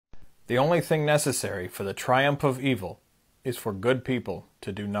The only thing necessary for the triumph of evil is for good people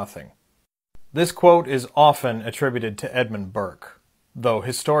to do nothing. This quote is often attributed to Edmund Burke, though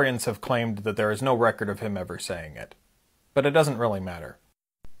historians have claimed that there is no record of him ever saying it. But it doesn't really matter,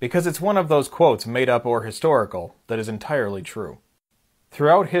 because it's one of those quotes, made up or historical, that is entirely true.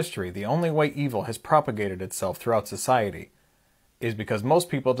 Throughout history, the only way evil has propagated itself throughout society is because most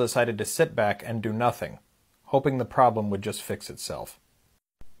people decided to sit back and do nothing, hoping the problem would just fix itself.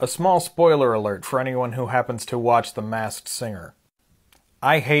 A small spoiler alert for anyone who happens to watch The Masked Singer.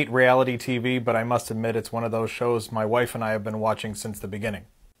 I hate reality TV, but I must admit it's one of those shows my wife and I have been watching since the beginning.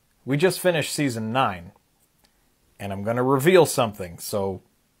 We just finished season 9, and I'm gonna reveal something, so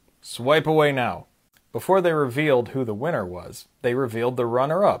swipe away now. Before they revealed who the winner was, they revealed the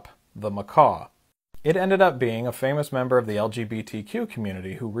runner-up, the macaw. It ended up being a famous member of the LGBTQ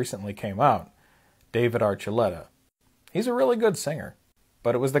community who recently came out, David Archuleta. He's a really good singer,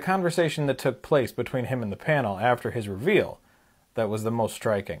 but it was the conversation that took place between him and the panel after his reveal that was the most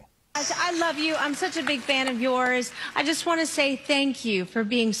striking. I love you. I'm such a big fan of yours. I just want to say thank you for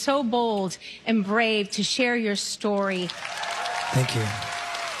being so bold and brave to share your story. Thank you.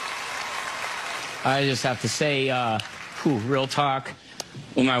 I just have to say, real talk,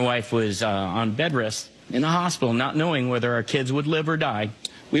 when my wife was on bed rest in the hospital, not knowing whether our kids would live or die,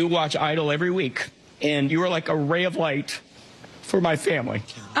 we would watch Idol every week, and you were like a ray of light for my family.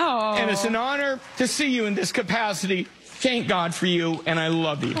 Oh. And it's an honor to see you in this capacity. Thank God for you, and I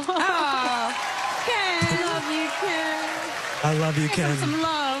love you. Oh, Ken. I love you, Ken. I love you, Ken. Some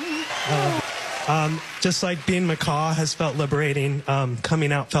love. Just like being macaw has felt liberating,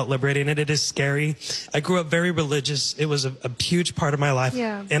 coming out felt liberating, and it is scary. I grew up very religious. It was a huge part of my life.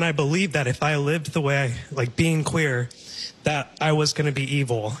 Yeah. And I believed that if I lived the way like being queer, that I was going to be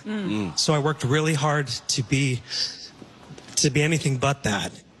evil. So I worked really hard to be anything but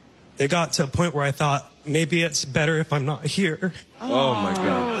that. It got to a point where I thought, maybe it's better if I'm not here. Oh, my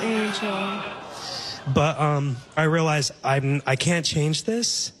God. Oh, Angel. But I realized I can't change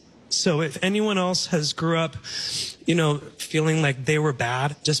this. So if anyone else has grew up, feeling like they were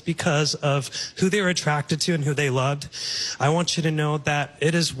bad just because of who they were attracted to and who they loved, I want you to know that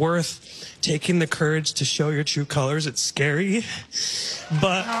it is worth taking the courage to show your true colors. It's scary,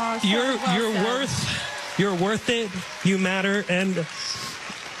 but you're worth it. You matter, and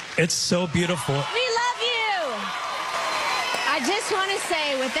it's so beautiful. We love you. I just want to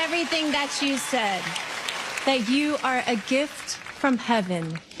say, with everything that you said, that you are a gift from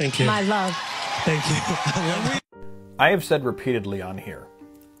heaven. Thank you. My love. Thank you. I have said repeatedly on here,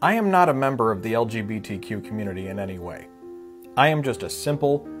 I am not a member of the LGBTQ community in any way. I am just a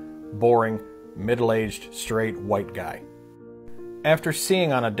simple, boring, middle-aged, straight white guy. After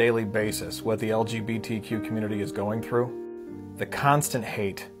seeing on a daily basis what the LGBTQ community is going through, the constant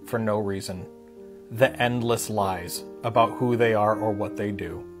hate for no reason, the endless lies about who they are or what they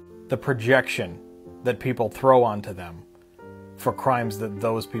do, the projection that people throw onto them for crimes that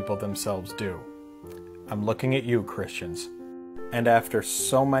those people themselves do. I'm looking at you, Christians, and after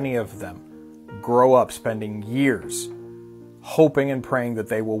so many of them grow up spending years hoping and praying that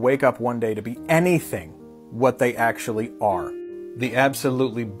they will wake up one day to be anything what they actually are, the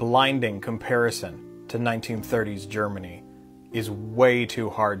absolutely blinding comparison to 1930s Germany is way too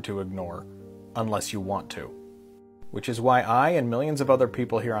hard to ignore unless you want to. Which is why I and millions of other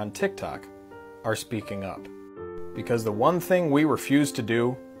people here on TikTok are speaking up. Because the one thing we refuse to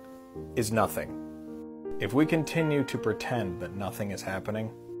do is nothing. If we continue to pretend that nothing is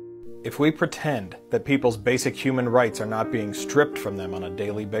happening, if we pretend that people's basic human rights are not being stripped from them on a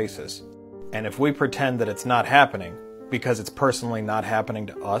daily basis, and if we pretend that it's not happening because it's personally not happening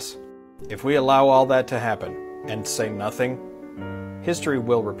to us, if we allow all that to happen and say nothing, history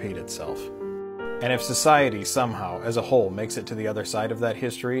will repeat itself. And if society somehow, as a whole, makes it to the other side of that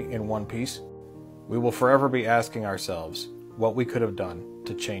history in one piece, we will forever be asking ourselves what we could have done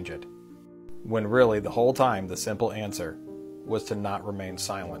to change it. When really, the whole time, the simple answer was to not remain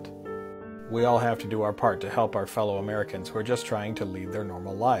silent. We all have to do our part to help our fellow Americans who are just trying to lead their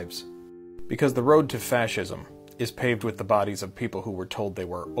normal lives. Because the road to fascism is paved with the bodies of people who were told they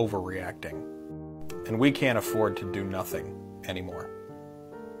were overreacting. And we can't afford to do nothing anymore.